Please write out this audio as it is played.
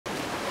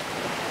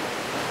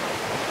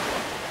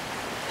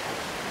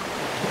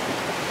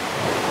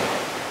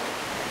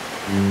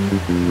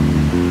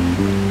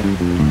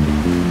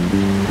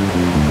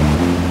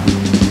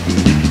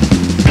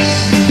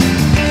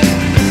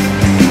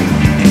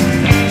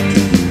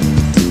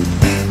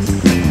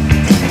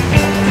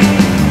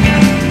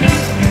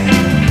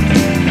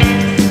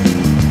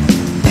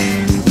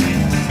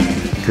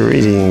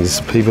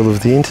Greetings, people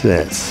of the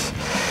internet.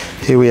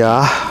 Here we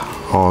are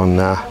on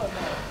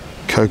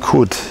Koh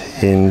Kood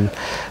in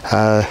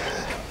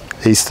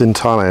eastern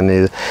Thailand,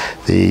 near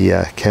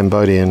the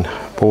Cambodian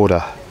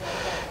border.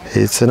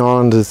 It's an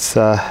island that's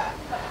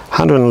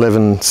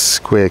 111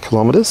 square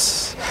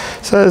kilometres,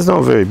 so it's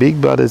not very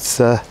big, but it's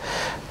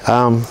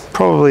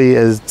probably,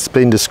 it's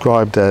been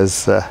described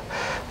as the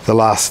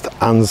last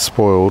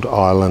unspoiled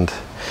island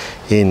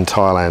in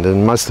Thailand,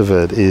 and most of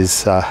it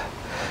is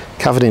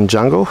covered in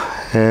jungle.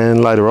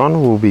 And later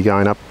on we'll be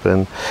going up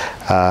and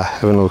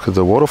having a look at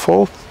the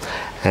waterfall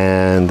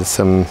and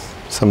some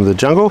of the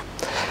jungle,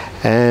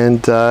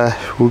 and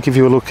we'll give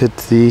you a look at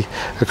the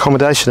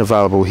accommodation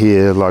available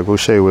here. Like, we'll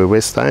show you where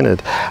we're staying at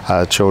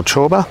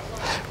Chorchoba,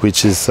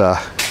 which is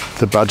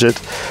the budget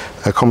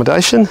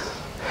accommodation,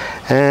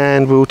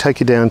 and we'll take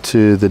you down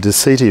to the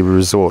Desiti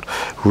resort,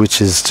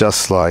 which is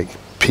just like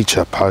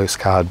picture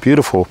postcard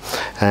beautiful,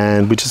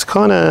 and which is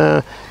kind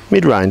of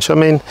mid-range. I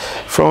mean,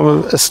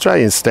 from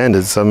Australian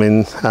standards, I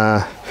mean,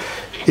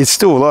 it's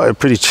still like a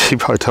pretty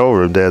cheap hotel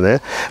room down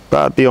there,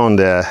 but beyond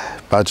our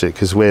budget,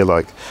 because we're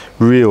like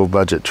real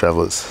budget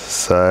travellers.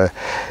 So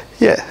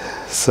yeah,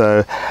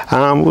 so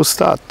we'll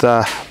start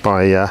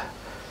by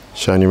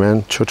showing you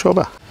around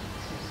Chorchoba.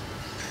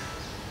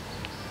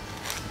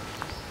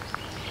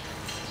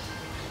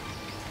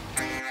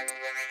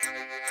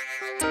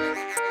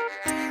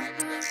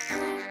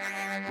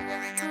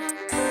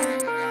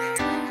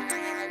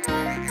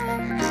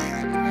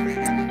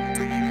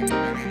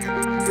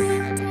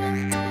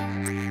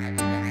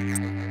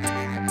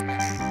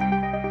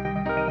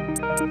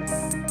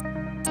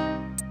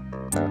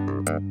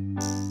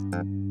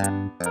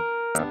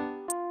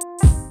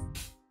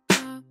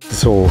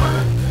 It's all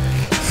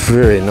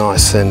very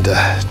nice and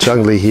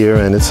jungly here,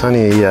 and it's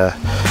only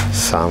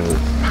some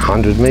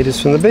 100 metres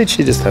from the beach.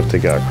 You just have to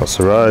go across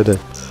the road and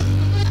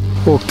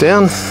walk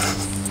down.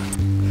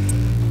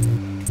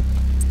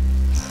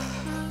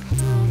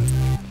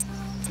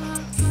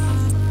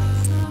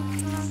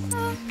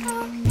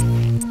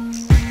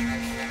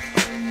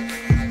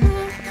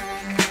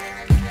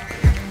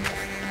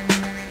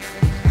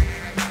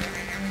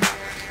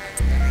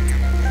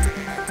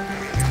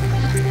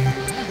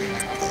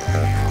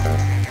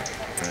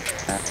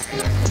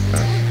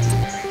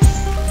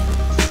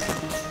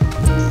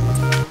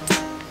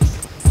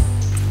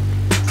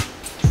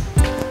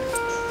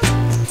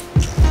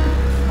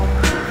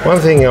 One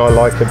thing I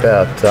like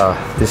about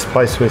this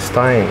place we're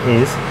staying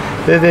is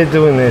that they're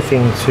doing their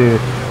thing to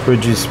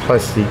reduce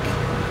plastic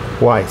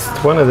waste.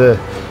 One of the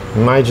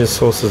major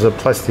sources of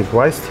plastic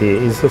waste here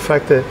is the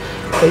fact that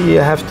you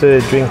have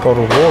to drink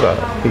bottled water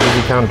because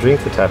you can't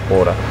drink the tap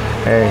water.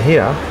 And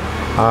here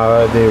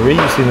they're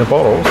reusing the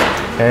bottles,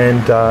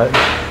 and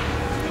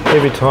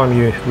every time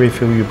you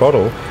refill your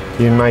bottle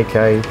you make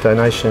a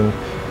donation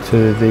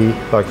to the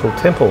local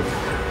temple.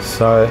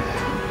 So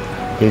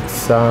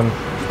it's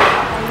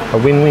a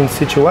win-win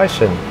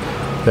situation,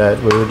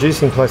 that we're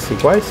reducing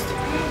plastic waste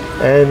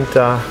and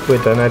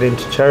we're donating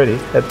to charity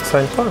at the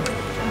same time.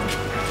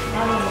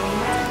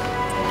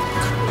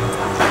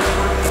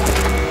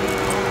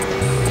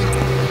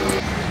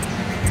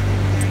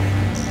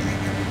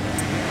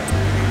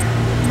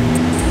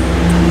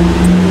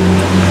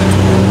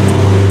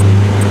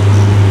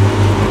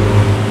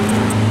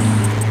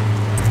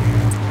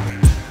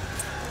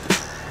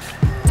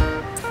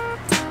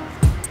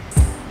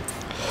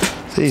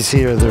 These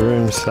here are the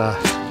rooms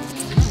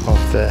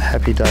of the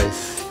Happy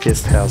Days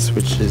guest house,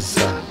 which is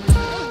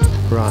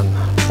run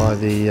by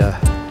the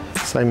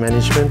same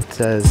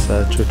management as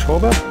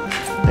Chorchoba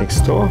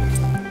next door,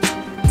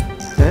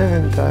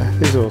 and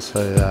these are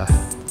also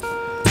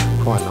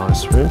quite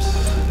nice rooms.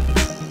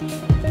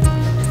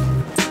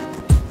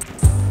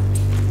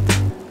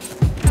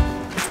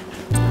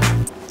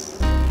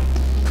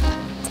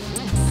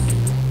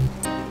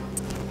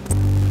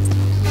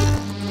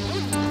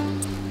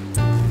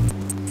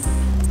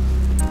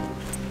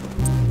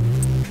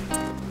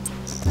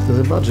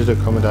 The budget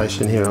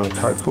accommodation here on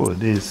Koh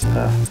Kood is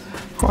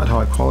quite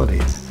high quality.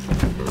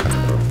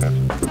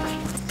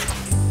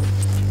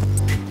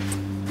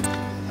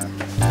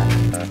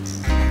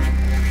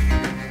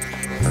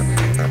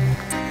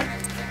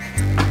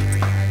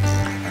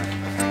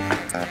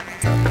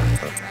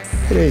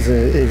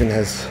 It even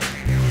has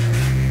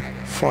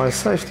fire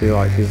safety,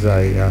 like there's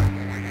a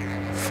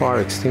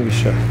fire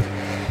extinguisher.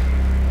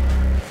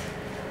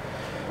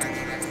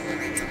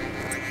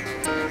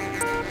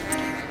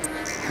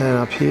 And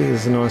up here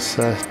there's a nice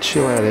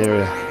chill out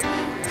area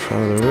in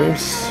front of the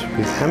rooms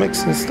with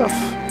hammocks and stuff.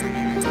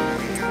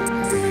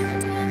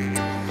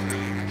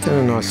 And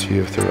a nice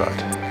view of the road.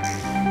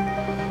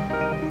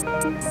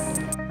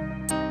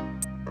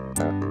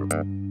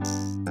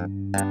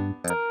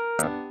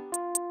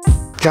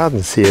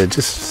 Gardens here are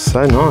just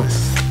so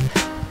nice.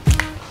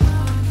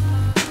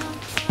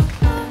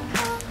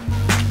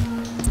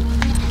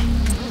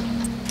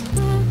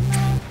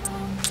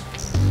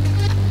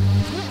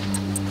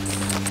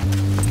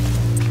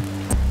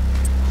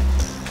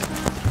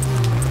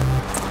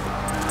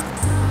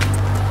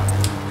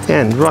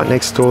 And right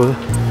next door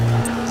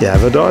you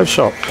have a dive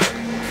shop.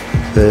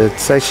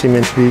 It's actually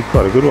meant to be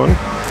quite a good one.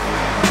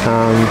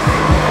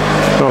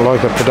 Not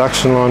like a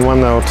production line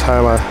one, they'll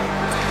tailor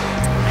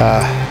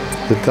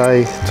the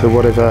day to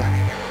whatever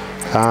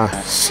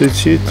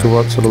suits you, to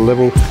what sort of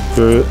level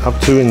you're up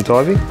to in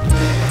diving.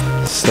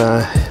 So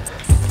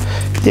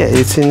yeah,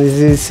 it's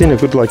in a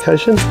good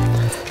location.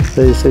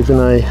 There's even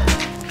a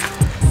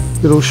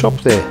little shop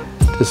there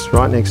just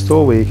right next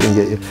door where you can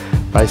get your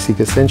basic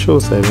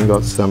essentials. They've even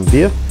got some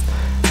beer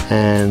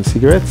and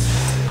cigarettes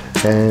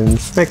and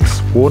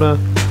snacks, water,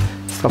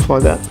 stuff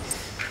like that.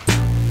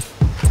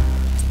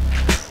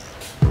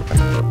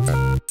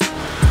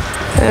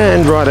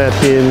 And right out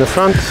here in the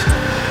front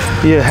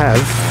you have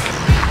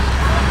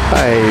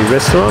a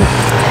restaurant,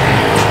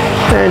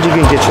 and you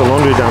can get your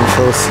laundry done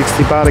for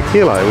 60 baht a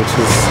kilo, which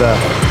is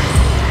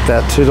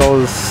about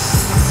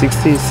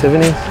 $2.60,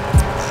 70.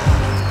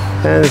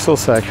 And there's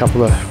also a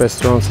couple of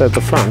restaurants at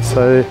the front,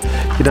 so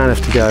you don't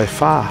have to go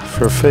far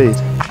for a feed.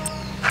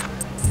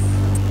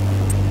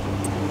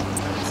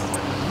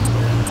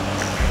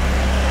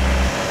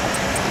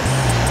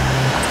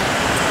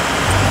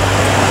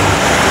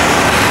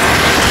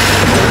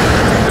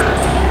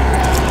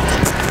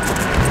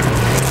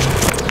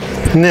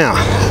 Now,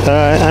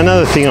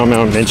 another thing I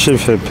might mention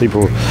for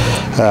people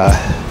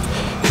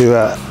who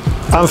are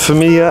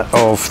unfamiliar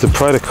of the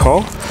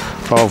protocol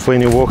of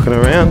when you're walking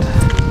around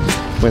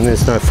when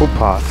there's no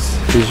footpaths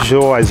is you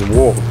should always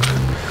walk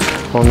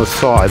on the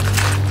side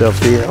of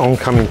the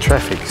oncoming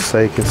traffic so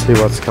you can see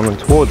what's coming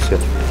towards you.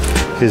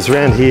 Because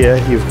around here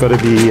you've got to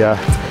be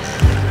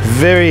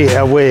very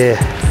aware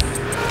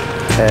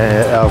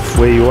of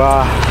where you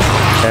are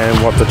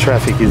and what the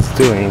traffic is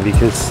doing,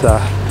 because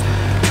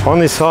on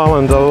this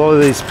island a lot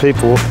of these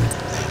people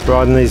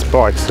riding these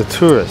bikes are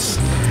tourists,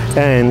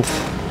 and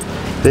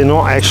they're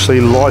not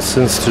actually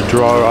licensed to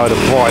ride a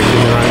bike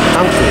in their own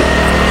country.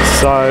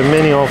 So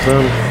many of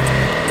them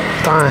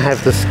don't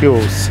have the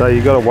skills, so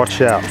you've got to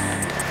watch out.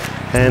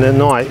 And at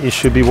night you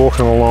should be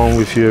walking along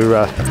with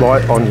your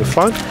light on your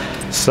phone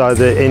so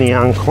that any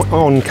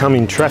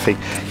oncoming traffic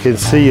can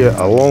see you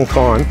a long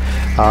time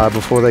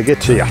before they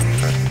get to you.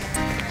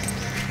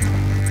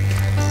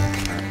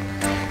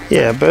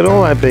 Yeah, but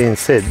all that being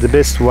said, the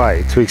best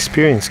way to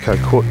experience Koh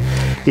Kood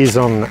is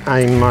on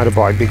a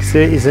motorbike, because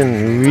there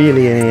isn't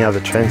really any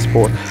other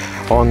transport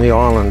on the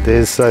island.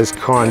 There's those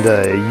kind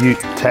of ute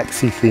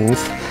taxi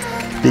things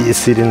that you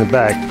sit in the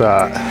back,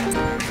 but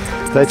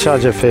they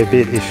charge a fair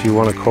bit if you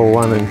want to call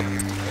one and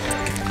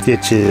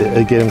get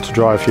them to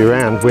drive you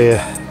around. Where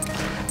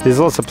there's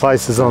lots of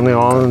places on the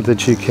island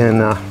that you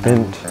can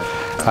rent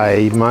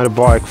a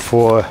motorbike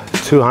for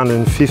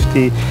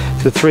 250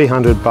 to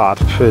 300 baht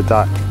per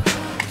day.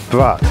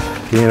 But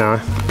you know,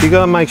 you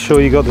got to make sure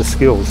you got the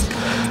skills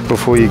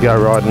before you go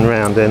riding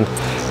around. And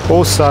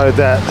also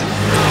that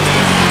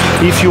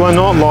if you are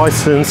not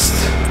licensed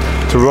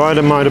to ride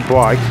a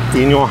motorbike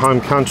in your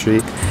home country,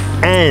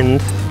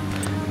 and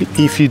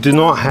if you do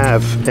not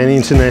have an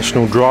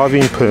international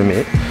driving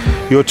permit,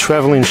 your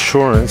travel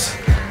insurance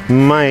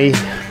may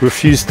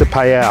refuse to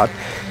pay out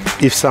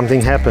if something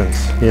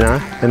happens, you know.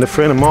 And a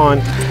friend of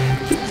mine,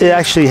 it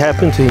actually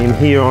happened to him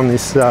here on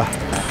this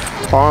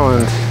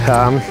island.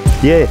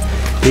 Yeah,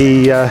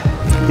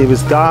 it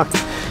was dark,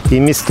 he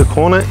missed the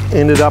corner,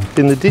 ended up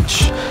in the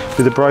ditch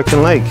with a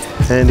broken leg,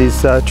 and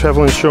his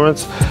travel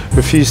insurance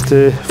refused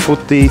to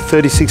foot the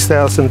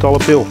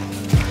 $36,000 bill.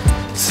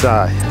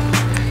 So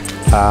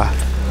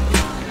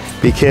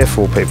be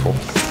careful, people.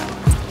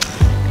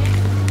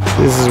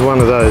 This is one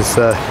of those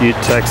ute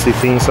taxi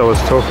things I was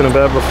talking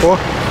about before.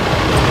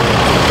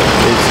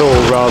 It's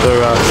all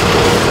rather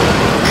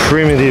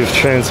primitive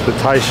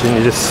transportation.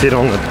 You just sit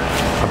on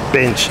a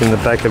bench in the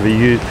back of a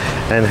ute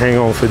and hang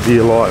on for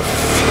dear life.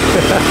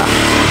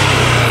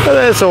 But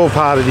that's all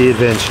part of the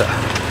adventure.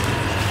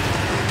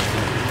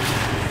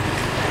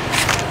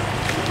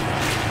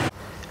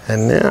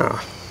 And now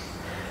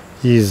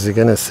you're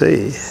going to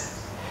see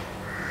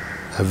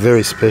a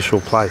very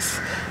special place.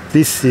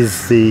 This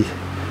is the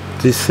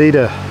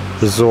Dusita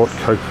Resort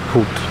Koh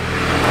Kood.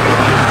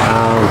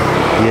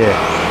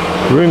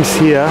 Yeah, rooms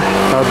here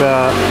are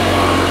about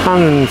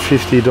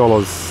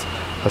 $150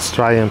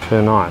 Australian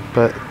per night,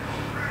 but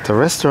the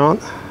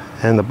restaurant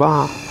and the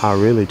bar are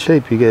really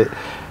cheap. You get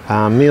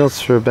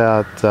meals for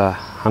about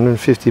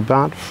 150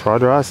 baht.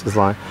 Fried rice is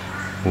like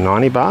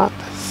 90 baht,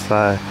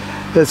 so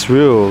that's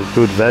real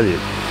good value.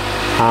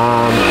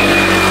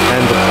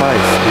 And the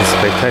place is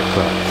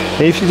spectacular.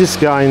 And if you just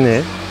go in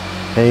there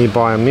and you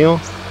buy a meal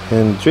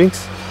and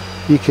drinks,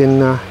 you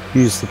can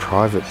use the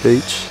private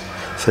beach.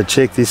 So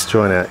check this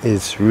joint out,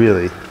 it's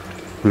really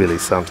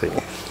something.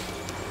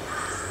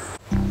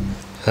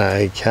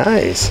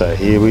 Okay, so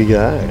here we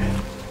go.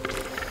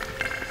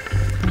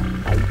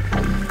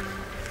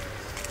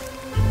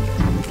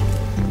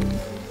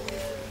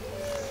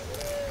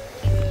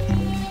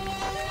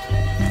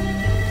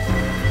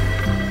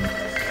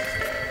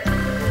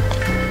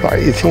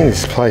 Like, you think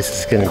this place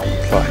is going to be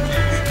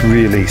like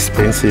really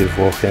expensive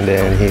walking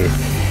down here.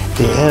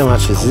 Think, how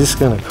much is this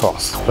going to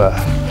cost? But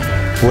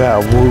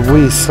Wow,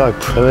 we're so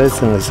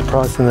pleasantly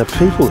surprised, and the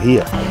people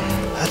here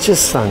are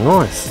just so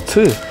nice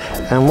too,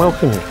 and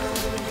welcoming.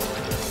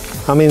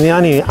 I mean, the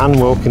only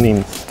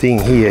unwelcoming thing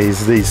here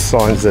is these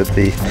signs at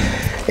the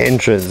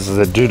entrance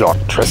that do not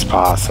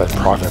trespass on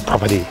private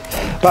property.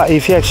 But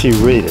if you actually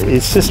read it,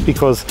 it's just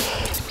because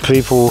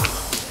people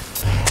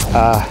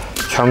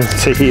come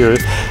to here,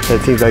 they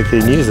think they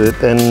can use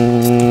it and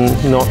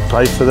not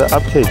pay for the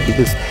upkeep.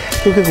 Because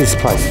look at this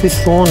place,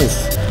 this lawn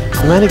is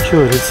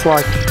manicured, it's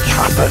like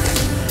carpet.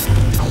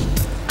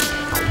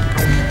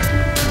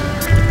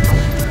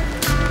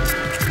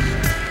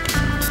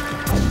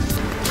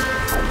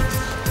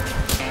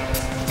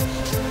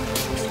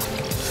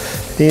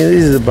 Yeah,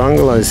 these are the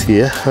bungalows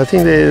here. I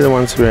think they're the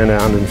ones around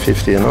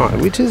 150 a night,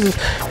 which is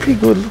pretty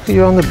good. Look,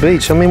 you're on the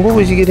beach. I mean, what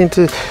would you get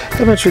into?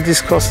 How much would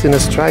this cost in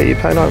Australia? You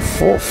pay like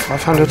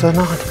 $400-500 a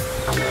night.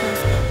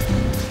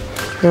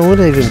 It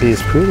wouldn't even be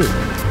as pretty.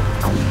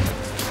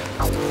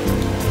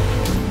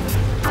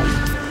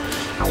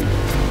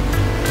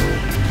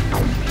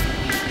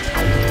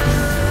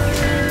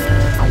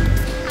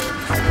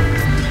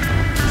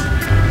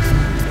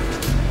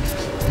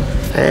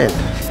 And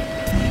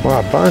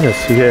wow,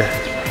 bonus, you get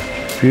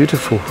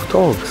beautiful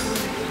dogs.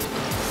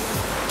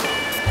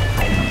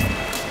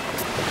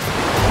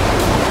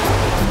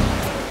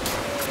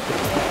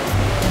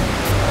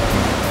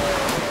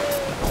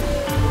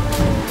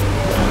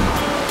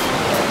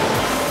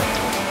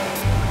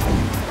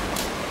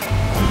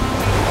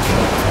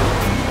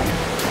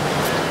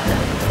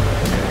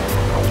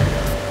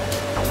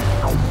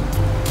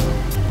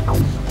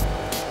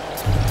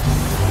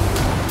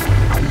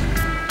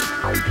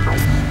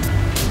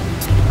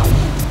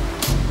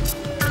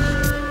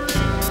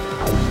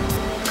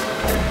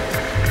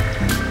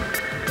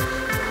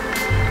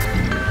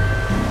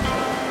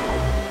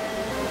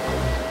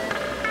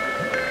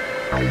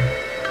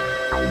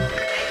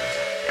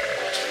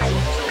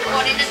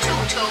 What in a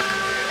tuk-tuk?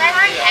 They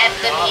don't have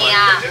them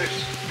here.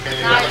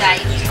 No, they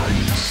don't.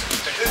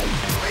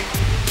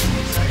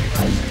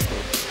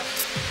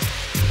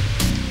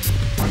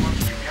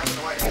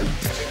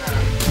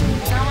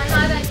 No, I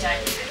know they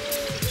don't.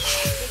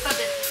 You've got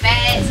the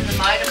vans and the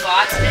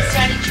motorbikes, but it's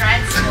only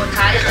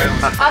transportation.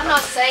 I've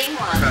not seen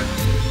one.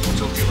 I'll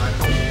talk to you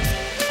later.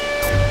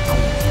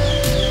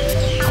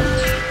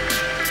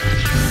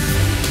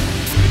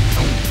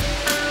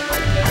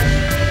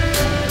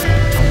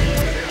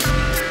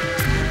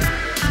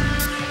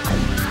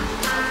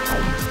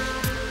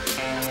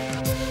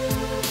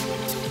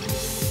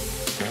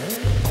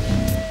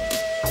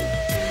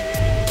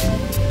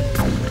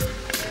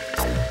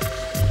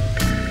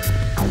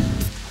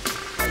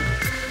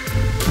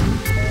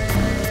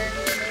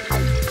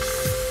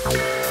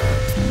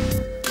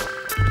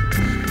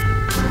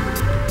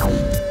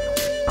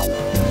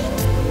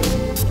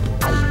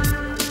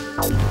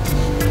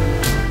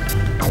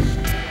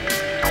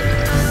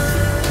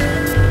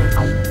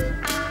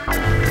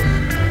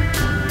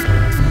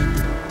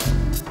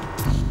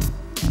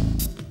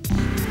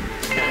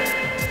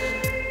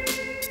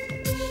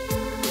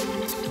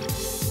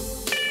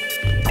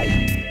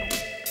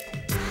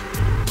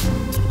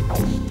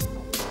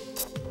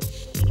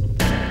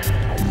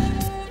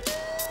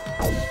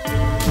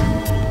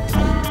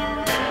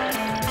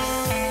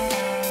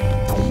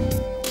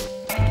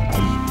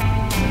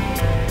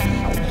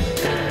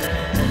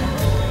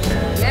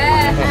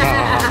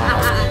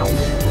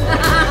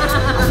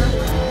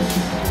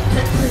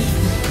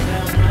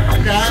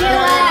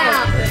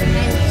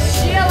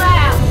 Chill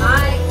out,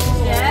 mate.